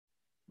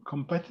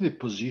Competitive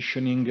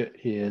positioning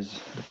is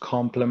the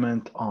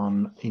complement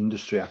on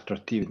industry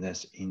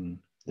attractiveness in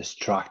the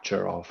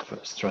structure of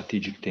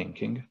strategic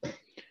thinking.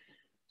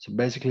 So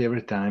basically,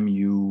 every time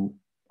you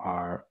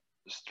are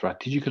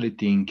strategically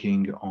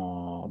thinking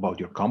about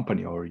your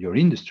company or your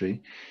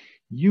industry,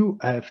 you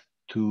have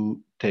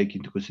to take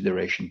into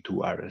consideration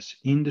two areas: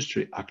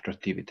 industry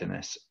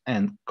attractiveness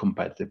and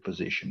competitive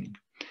positioning.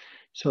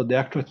 So the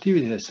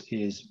attractiveness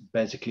is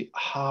basically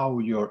how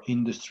your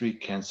industry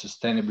can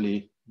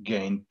sustainably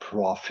gain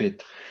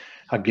profit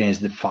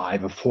against the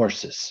five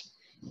forces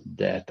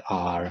that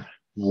are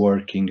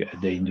working at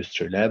the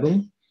industry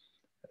level.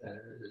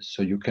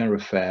 So you can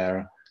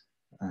refer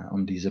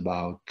on this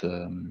about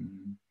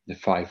the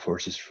five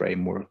forces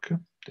framework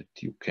that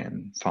you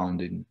can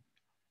find in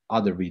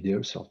other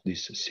videos of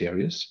this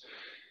series.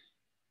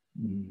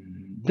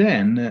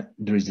 Then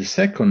there is the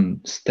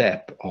second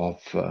step of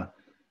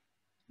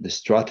the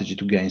strategy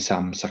to gain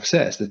some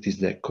success, that is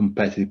the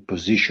competitive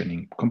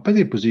positioning.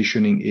 Competitive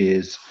positioning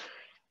is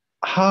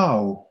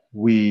how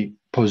we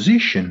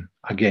position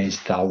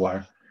against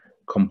our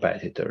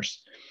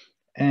competitors.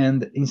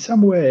 And in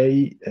some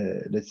way,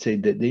 let's say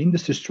that the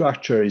industry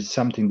structure is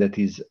something that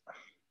is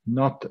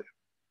not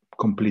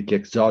completely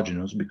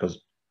exogenous, because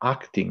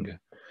acting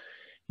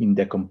in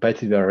the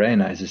competitive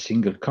arena as a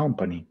single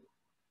company,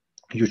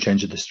 you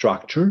change the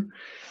structure,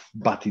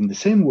 but in the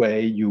same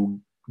way, you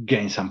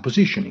gain some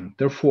positioning.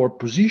 Therefore,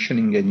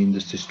 positioning an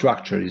industry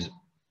structure is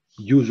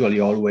usually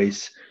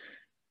always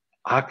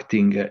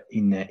acting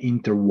in an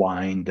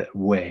intertwined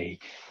way.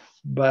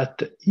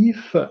 But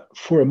if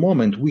for a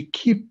moment we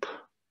keep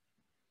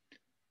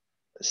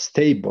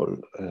stable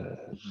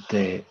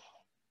the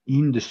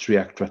industry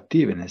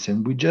attractiveness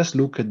and we just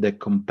look at the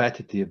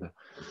competitive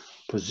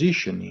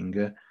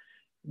positioning,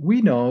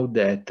 we know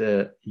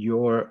that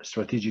your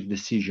strategic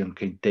decision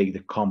can take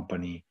the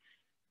company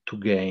to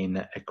gain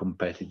a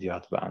competitive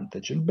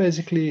advantage. And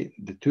basically,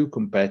 the two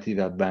competitive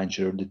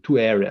advantages, or the two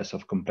areas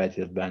of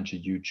competitive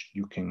advantage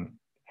you can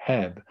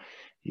have,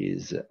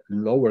 is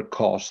lower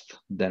cost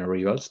than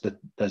rivals. That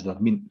does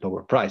not mean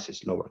lower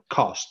prices, lower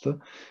cost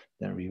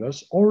than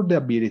rivals, or the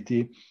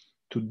ability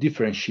to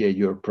differentiate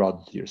your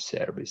product, your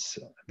service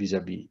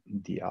vis-a-vis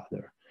the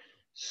other.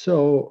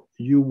 So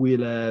you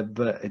will have,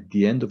 at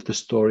the end of the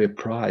story, a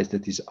price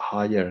that is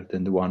higher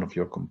than the one of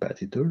your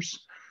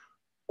competitors,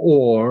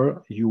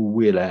 or you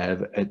will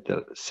have, at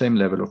the same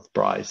level of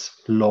price,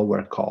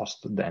 lower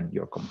cost than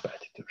your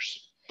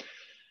competitors.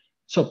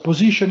 So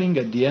positioning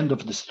at the end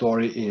of the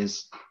story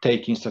is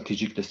taking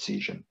strategic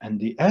decision. And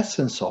the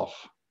essence of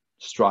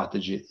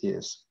strategy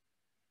is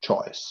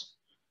choice.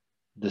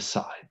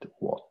 Decide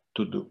what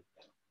to do.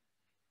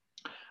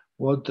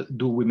 What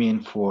do we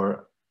mean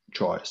for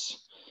choice?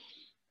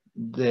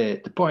 The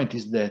point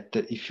is that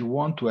if you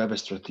want to have a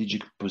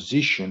strategic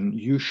position,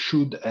 you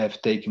should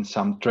have taken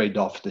some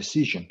trade-off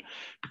decision.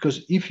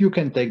 Because if you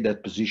can take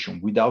that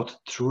position without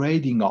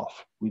trading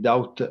off,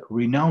 without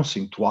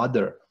renouncing to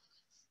other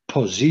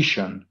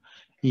position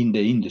in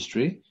the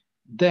industry,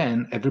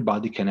 then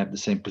everybody can have the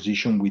same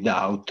position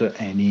without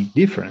any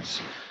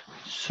difference.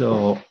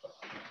 So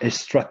a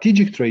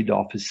strategic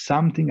trade-off is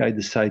something I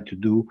decide to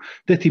do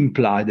that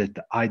implies that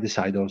I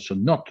decide also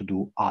not to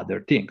do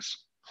other things.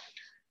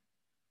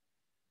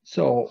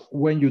 So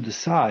when you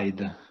decide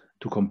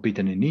to compete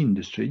in an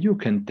industry, you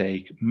can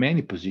take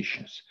many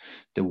positions,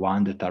 the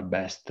ones that are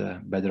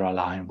better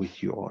aligned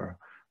with your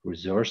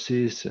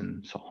resources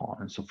and so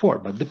on and so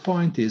forth. But the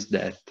point is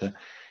that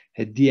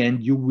at the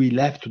end, you will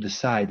have to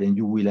decide, and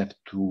you will have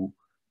to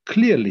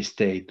clearly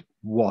state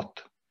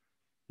what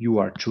you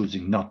are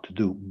choosing not to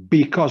do,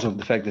 because of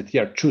the fact that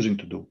you are choosing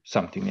to do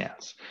something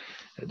else.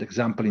 The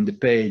example in the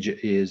page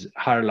is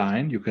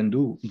airline. You can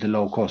do the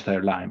low-cost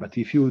airline, but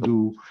if you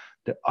do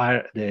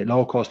the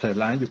low-cost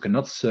airline, you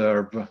cannot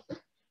serve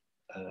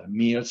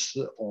meals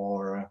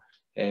or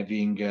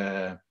having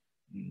a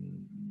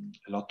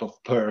lot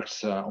of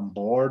perks on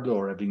board,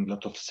 or having a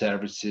lot of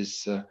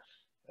services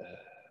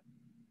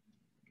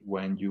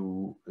when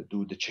you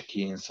do the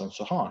check-ins and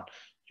so on.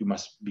 You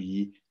must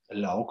be a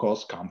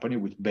low-cost company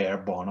with bare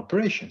bone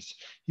operations.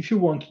 If you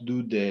want to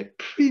do the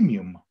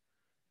premium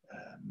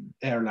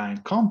airline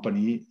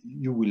company,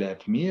 you will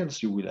have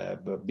meals, you will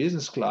have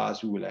business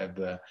class, you will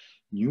have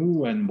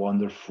new and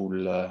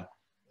wonderful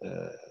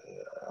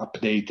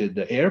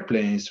updated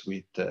airplanes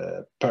with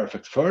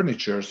perfect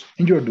furnitures,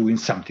 and you're doing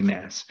something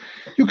else.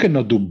 You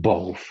cannot do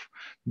both.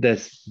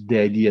 That's the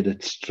idea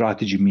that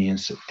strategy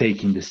means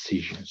taking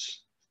decisions.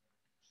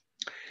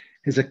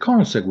 As a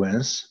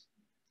consequence,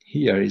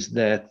 here is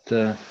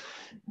that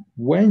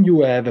when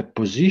you have a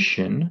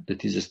position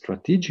that is a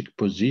strategic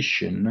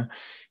position,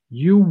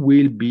 you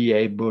will be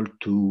able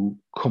to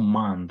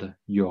command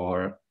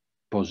your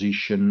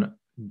position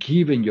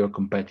given your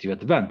competitive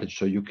advantage.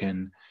 So you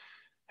can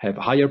have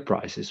higher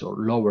prices or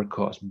lower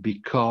costs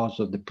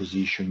because of the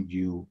position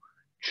you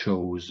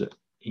chose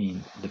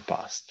in the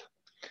past.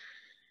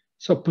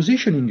 So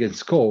positioning and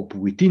scope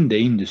within the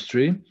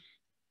industry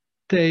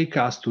take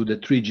us to the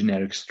three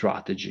generic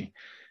strategy.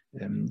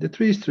 The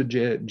three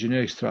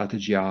generic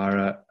strategy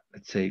are,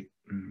 let's say,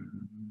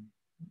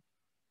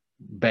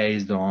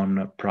 based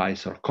on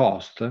price or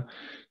cost.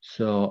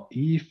 So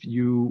if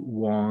you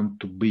want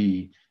to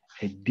be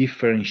a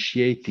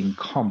differentiating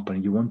company,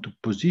 you want to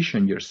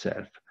position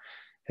yourself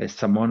as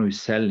someone who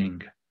is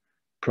selling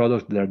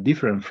products that are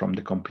different from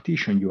the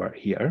competition, you are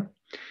here.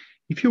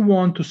 If you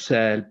want to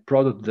sell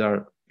products that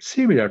are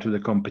similar to the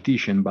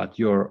competition, but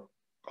your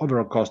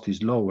overall cost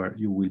is lower,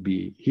 you will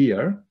be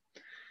here.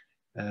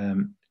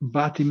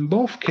 But in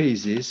both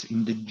cases,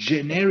 in the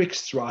generic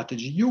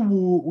strategy, you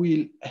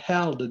will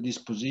hold this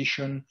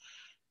position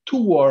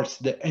towards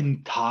the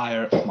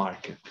entire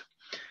market.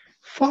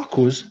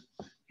 Focus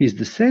is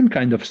the same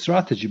kind of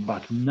strategy,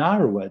 but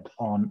narrowed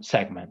on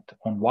segment,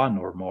 on one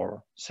or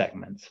more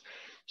segments.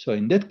 So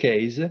in that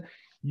case,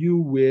 you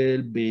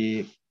will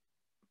be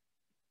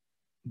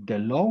the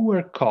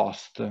lower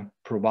cost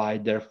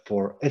provider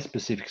for a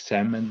specific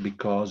segment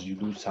because you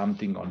do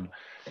something on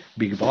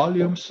big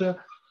volumes,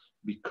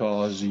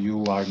 because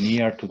you are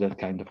near to that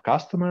kind of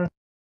customer,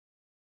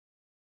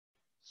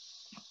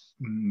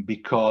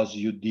 because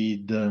you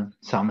did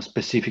some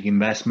specific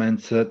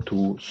investments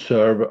to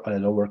serve at a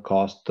lower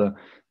cost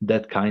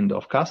that kind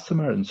of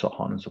customer, and so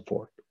on and so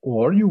forth.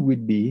 Or you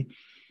would be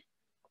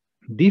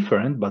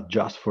different, but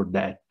just for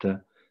that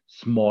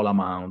small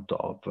amount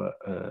of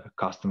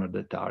customers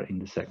that are in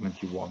the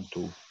segment you want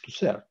to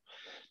serve.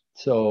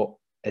 So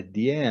at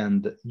the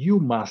end, you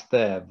must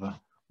have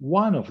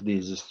one of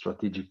these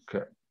strategic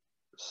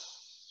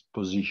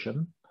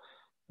position,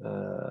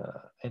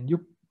 and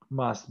you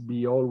must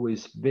be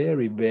always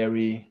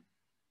you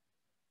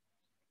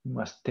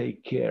must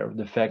take care of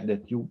the fact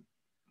that you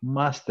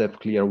must have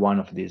clear one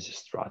of these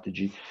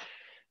strategy.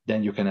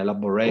 Then you can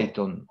elaborate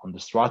on the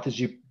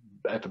strategy,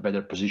 have a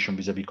better position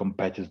vis-a-vis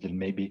competitors that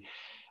maybe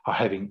are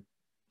having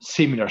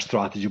similar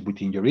strategy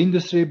within your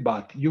industry,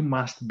 but you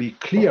must be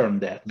clear on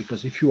that,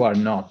 because if you are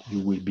not, you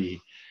will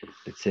be,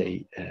 let's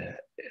say,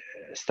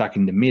 stuck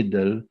in the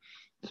middle.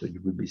 So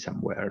you will be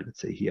somewhere, let's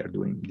say here,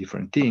 doing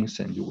different things,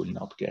 and you will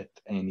not get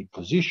any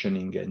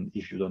positioning. And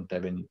if you don't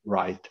have any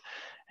right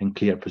and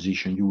clear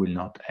position, you will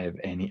not have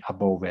any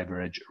above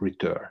average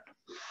return.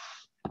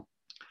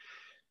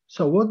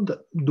 So what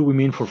do we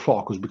mean for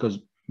focus? Because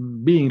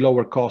being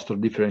lower cost or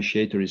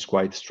differentiator is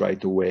quite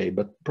straight away,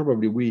 but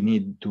probably we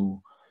need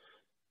to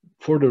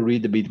further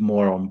read a bit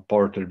more on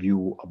Porter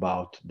view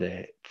about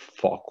the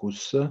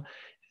focus.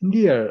 And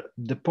here,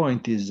 the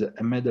point is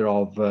a matter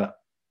of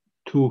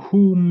to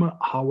whom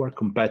our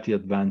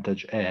competitive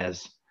advantage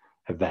has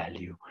a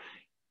value.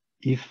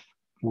 If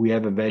we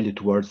have a value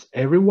towards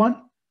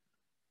everyone,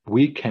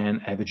 we can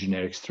have a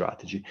generic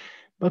strategy.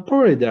 But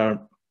probably there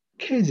are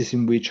cases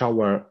in which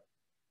our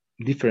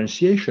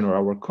differentiation or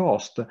our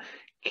cost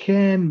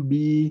can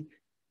be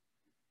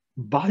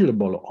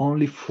valuable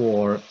only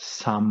for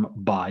some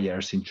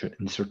buyers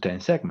in certain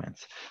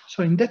segments.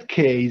 So in that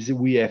case,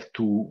 we have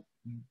to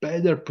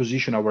better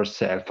position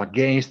ourselves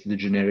against the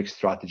generic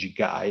strategy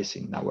guys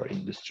in our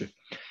industry.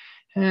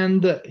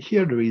 And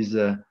here there is,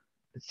 let's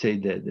say,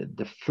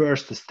 the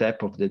first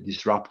step of the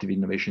disruptive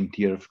innovation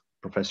theory of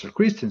Professor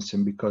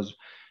Christensen, because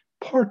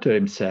Porter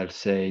himself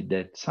said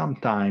that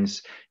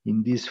sometimes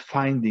in this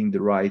finding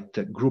the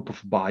right group of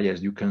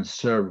buyers you can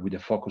serve with a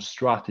focus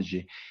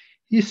strategy,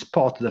 he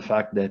spotted the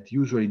fact that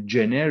usually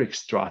generic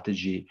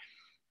strategy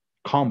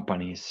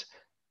companies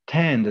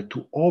tend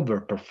to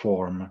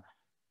overperform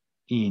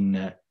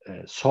in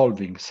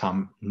solving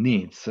some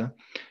needs.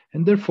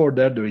 And therefore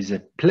there is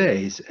a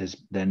place, as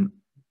then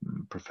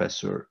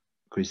Professor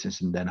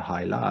Christensen then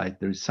highlight,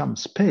 there is some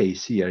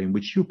space here in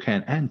which you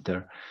can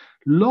enter,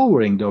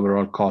 lowering the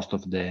overall cost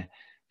of the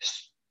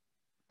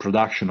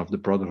production of the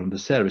product or the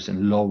service,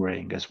 and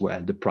lowering as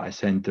well the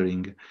price,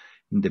 entering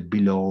in the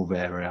below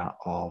area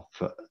of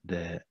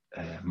the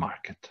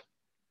market.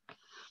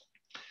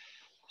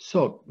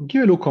 So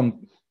give a look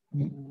on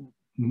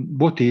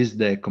what is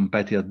the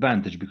competitive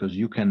advantage, because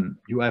you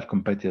have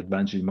competitive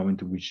advantage in the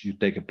moment in which you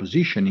take a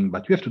positioning,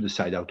 but you have to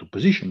decide how to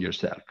position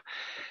yourself.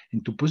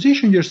 And to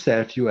position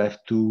yourself, you have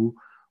to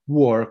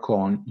work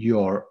on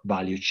your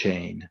value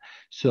chain.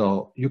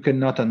 So you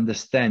cannot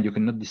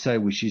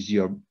decide which is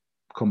your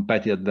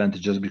competitive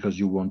advantage just because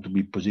you want to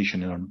be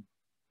positioned on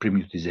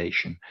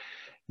premiumization.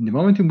 In the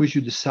moment in which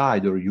you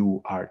decide, or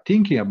you are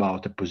thinking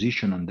about a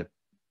position on the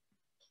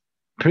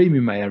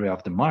premium area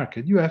of the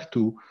market, you have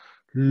to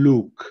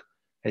look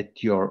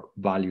at your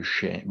value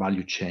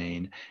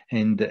chain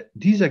and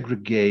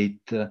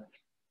disaggregate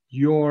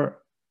your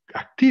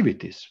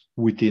activities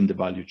within the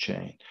value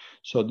chain.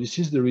 So this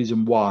is the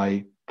reason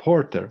why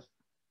Porter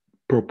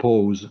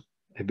proposed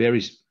a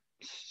very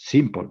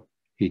simple,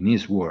 in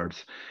his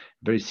words,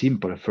 very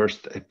simple, a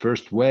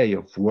first way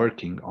of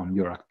working on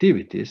your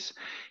activities,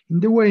 in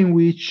the way in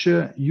which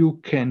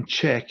you can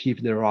check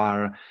if there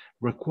are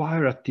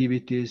required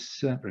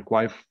activities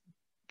required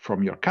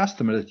from your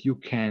customer that you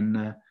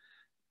can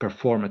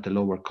perform at a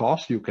lower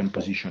cost, you can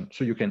position.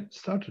 So you can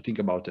start to think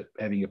about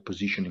having a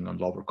positioning on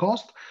lower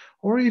cost,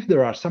 or if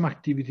there are some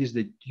activities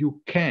that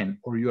you can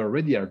or you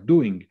already are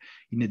doing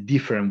in a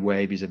different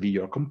way vis-a-vis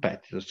your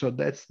competitors. So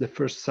that's the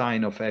first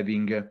sign of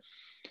having a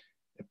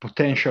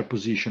potential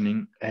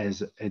positioning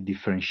as a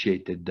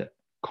differentiated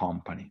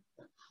company.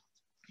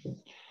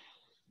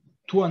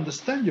 To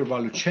understand your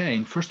value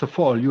chain, first of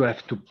all, you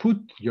have to put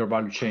your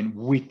value chain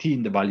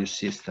within the value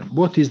system.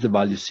 What is the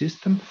value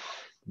system?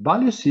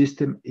 Value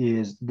system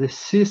is the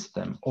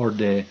system or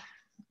the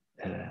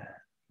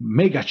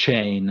mega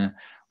chain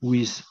who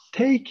is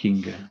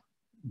taking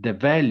the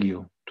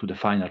value to the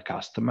final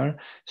customer,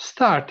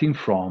 starting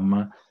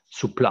from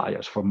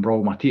suppliers, from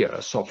raw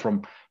materials. So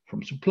from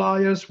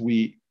suppliers,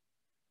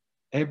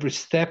 every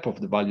step of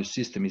the value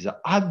system is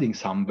adding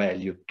some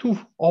value to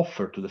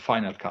offer to the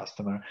final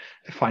customer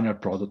a final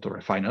product or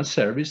a final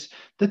service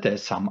that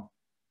has some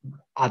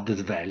added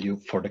value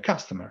for the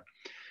customer.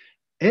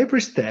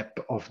 Every step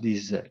of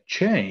this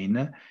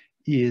chain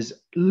is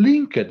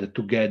linked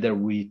together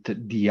with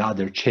the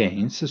other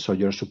chains. So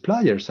your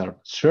suppliers are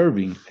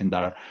serving and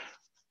are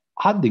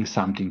adding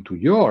something to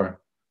your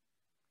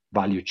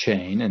value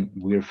chain, and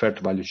we refer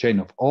to value chain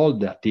of all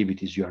the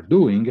activities you are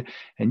doing,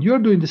 and you're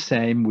doing the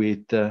same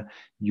with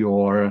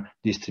your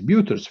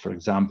distributors. For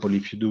example,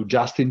 if you do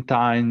just in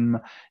time,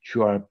 if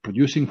you are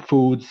producing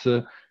foods,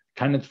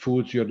 canned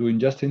foods, you're doing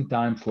just in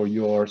time for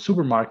your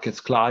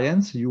supermarkets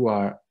clients, you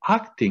are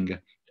acting,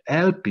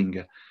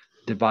 helping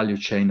the value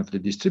chain of the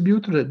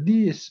distributor.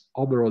 This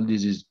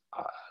is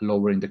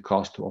lowering the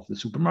cost of the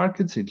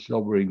supermarkets, it's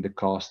lowering the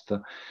cost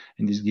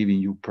and is giving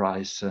you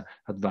price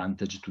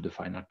advantage to the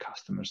final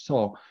customer.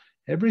 So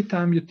every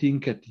time you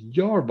think at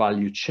your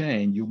value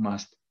chain, you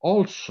must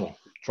also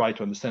try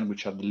to understand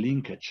which are the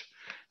linkage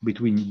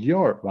between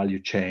your value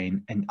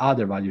chain and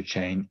other value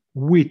chain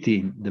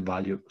within the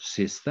value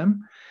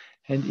system.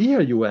 And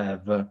here you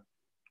have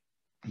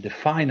the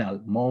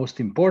final most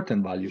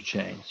important value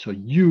chain. So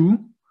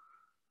you,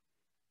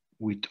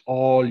 with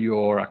all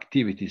your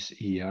activities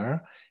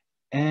here,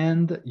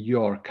 and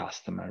your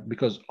customer,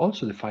 because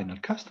also the final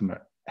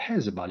customer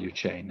has a value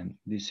chain. And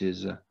this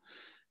is a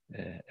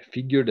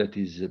figure that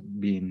is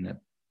being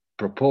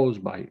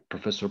proposed by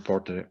Professor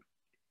Porter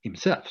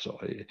himself. So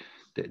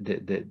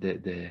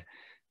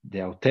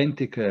the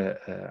authentic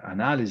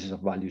analysis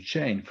of value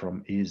chain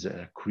from his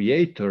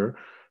creator,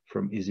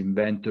 from his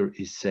inventor,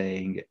 is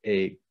saying,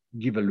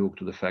 give a look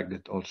to the fact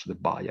that also the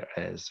buyer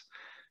has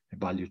a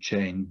value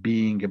chain,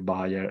 being a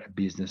buyer, a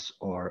business,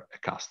 or a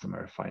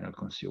customer, a final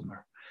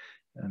consumer.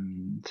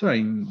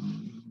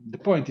 The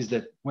point is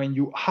that when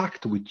you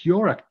act with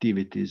your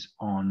activities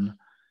on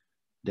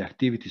the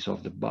activities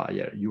of the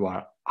buyer, you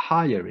are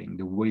hiring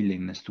the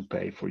willingness to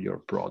pay for your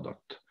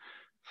product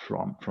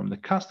from the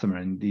customer.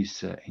 And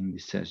this, in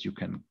this sense, you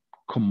can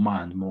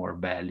command more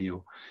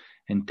value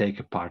and take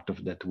a part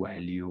of that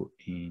value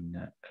in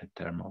a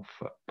term of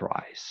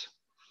price.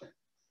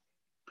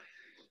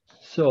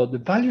 So the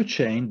value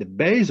chain, the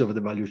base of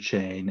the value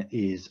chain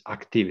is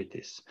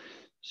activities.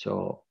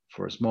 So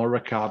for a small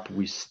recap,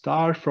 we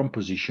start from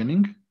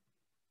positioning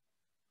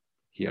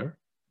here.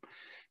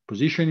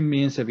 Positioning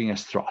means having a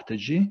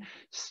strategy.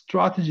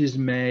 Strategy is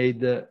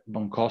made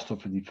on cost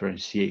of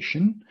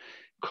differentiation.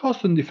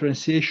 Cost and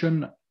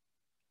differentiation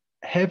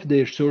have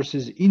their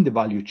sources in the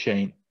value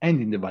chain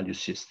and in the value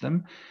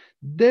system.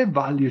 The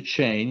value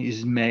chain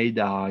is made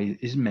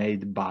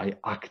by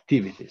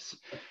activities.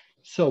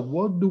 So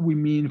what do we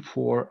mean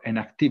for an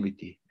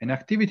activity? An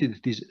activity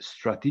that is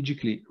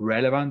strategically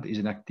relevant is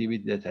an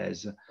activity that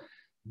has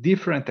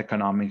different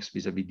economics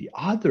vis-a-vis the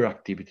other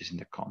activities in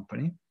the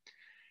company,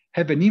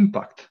 have an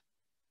impact,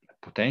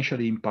 a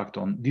potential impact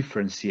on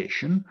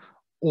differentiation,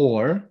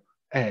 or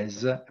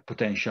has a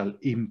potential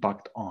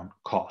impact on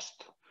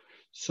cost.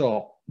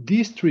 So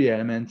these three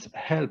elements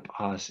help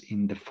us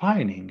in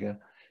defining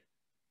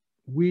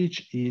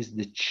which is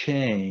the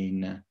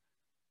chain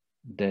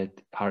that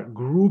are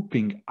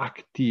grouping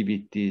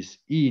activities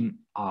in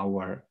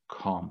our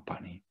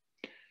company.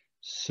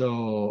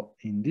 So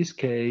in this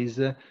case,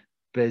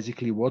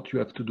 basically what you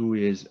have to do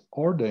is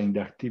ordering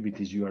the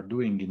activities you are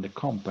doing in the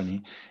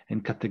company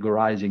and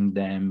categorizing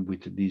them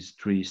with these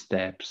three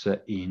steps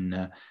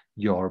in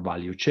your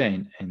value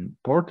chain. And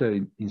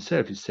Porter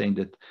himself is saying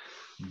that,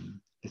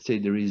 let's say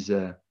there is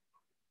a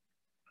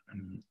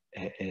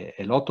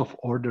lot of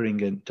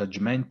ordering and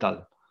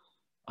judgmental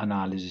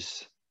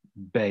analysis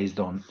based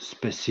on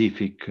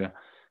specific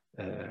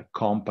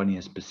company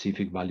and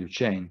specific value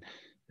chain.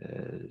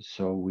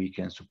 So we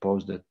can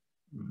suppose that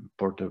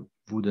Porter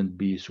wouldn't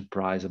be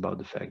surprised about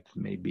the fact that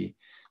maybe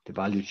the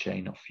value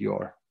chain of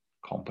your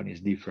company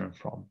is different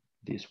from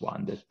this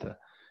one that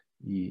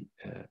he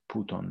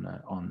put on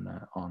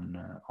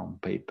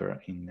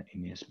paper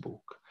in his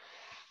book.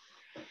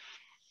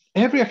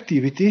 Every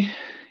activity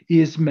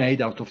is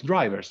made out of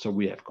drivers. So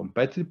we have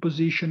competitive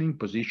positioning.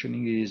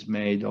 Positioning is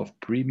made of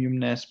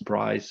premiumness,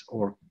 price,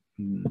 or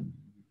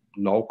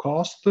low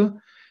cost.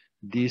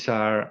 These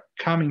are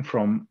coming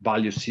from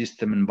value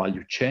system and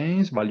value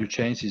chains. Value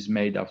chains is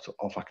made of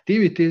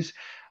activities.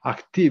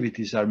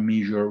 Activities are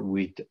measured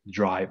with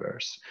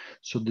drivers.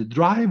 So the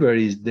driver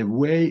is the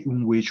way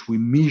in which we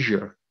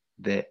measure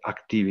the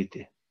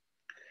activity.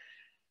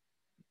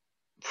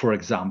 For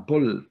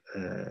example,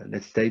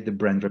 let's take the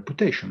brand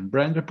reputation.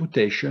 Brand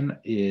reputation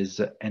is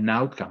an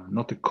outcome,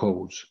 not a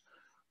cause.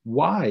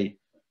 Why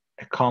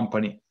a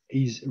company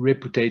is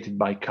reputed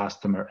by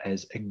customer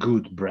as a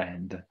good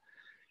brand?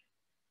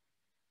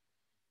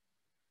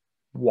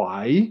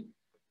 Why?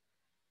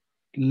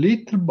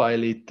 Little by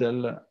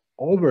little,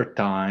 over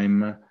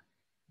time,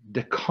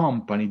 the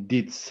company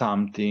did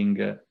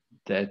something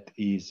that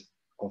is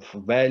of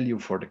value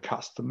for the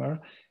customer,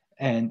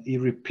 and it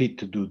repeat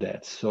to do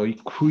that. So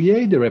it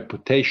create a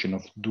reputation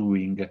of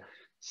doing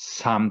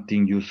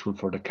something useful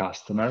for the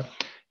customer,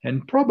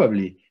 and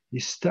probably you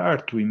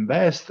start to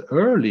invest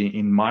early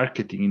in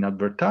marketing, in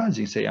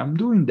advertising, say, I'm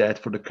doing that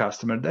for the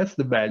customer, that's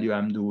the value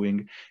I'm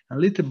doing. And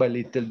little by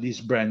little, this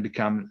brand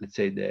become, let's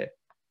say, the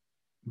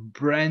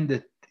brand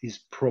that is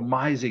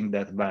promising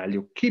that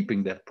value,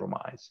 keeping that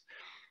promise.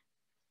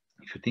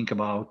 If you think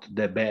about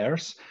the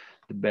Bears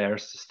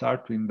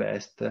start to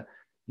invest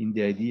in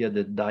the idea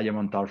that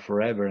diamonds are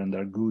forever and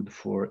are good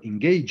for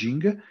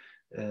engaging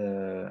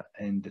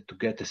and to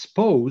get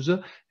exposed.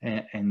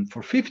 And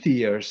for 50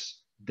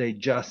 years, they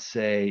just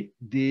say,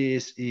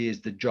 this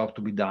is the job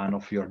to be done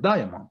of your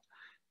diamond.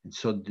 And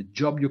so the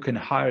job you can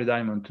hire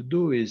diamond to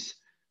do is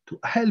to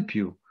help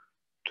you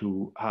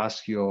to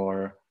ask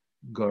your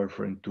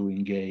girlfriend to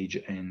engage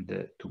and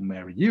to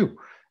marry you.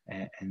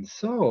 And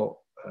so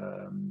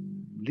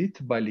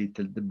little by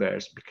little, the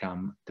Bears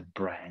become the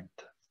brand.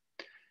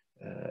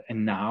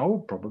 And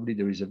now probably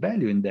there is a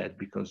value in that,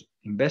 because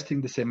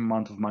investing the same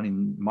amount of money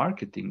in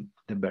marketing,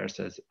 the Bears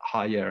has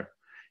higher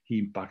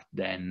impact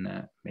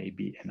than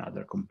maybe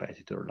another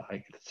competitor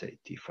like, let's say,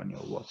 Tiffany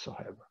or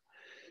whatsoever.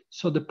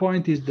 So the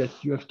point is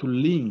that you have to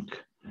link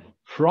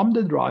from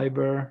the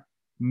driver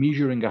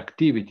measuring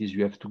activities,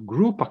 you have to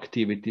group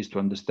activities to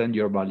understand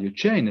your value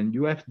chain, and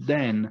you have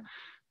then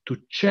to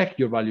check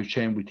your value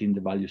chain within the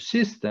value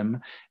system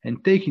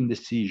and taking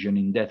decision,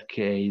 in that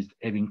case,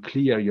 having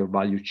clear your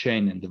value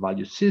chain and the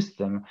value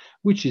system,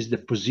 which is the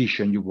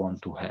position you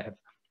want to have.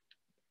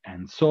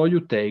 And so you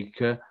take,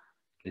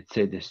 let's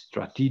say, the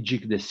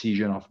strategic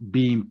decision of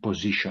being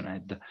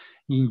positioned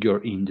in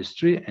your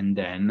industry, and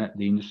then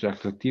the industry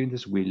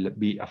activities will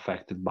be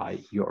affected by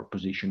your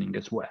positioning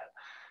as well.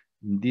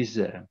 In this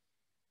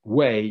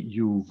way,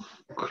 you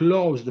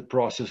close the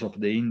process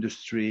of the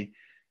industry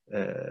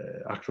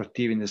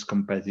attractiveness,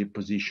 competitive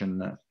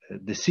position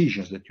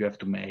decisions that you have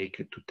to make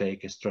to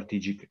take a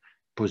strategic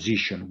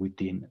position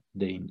within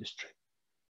the industry.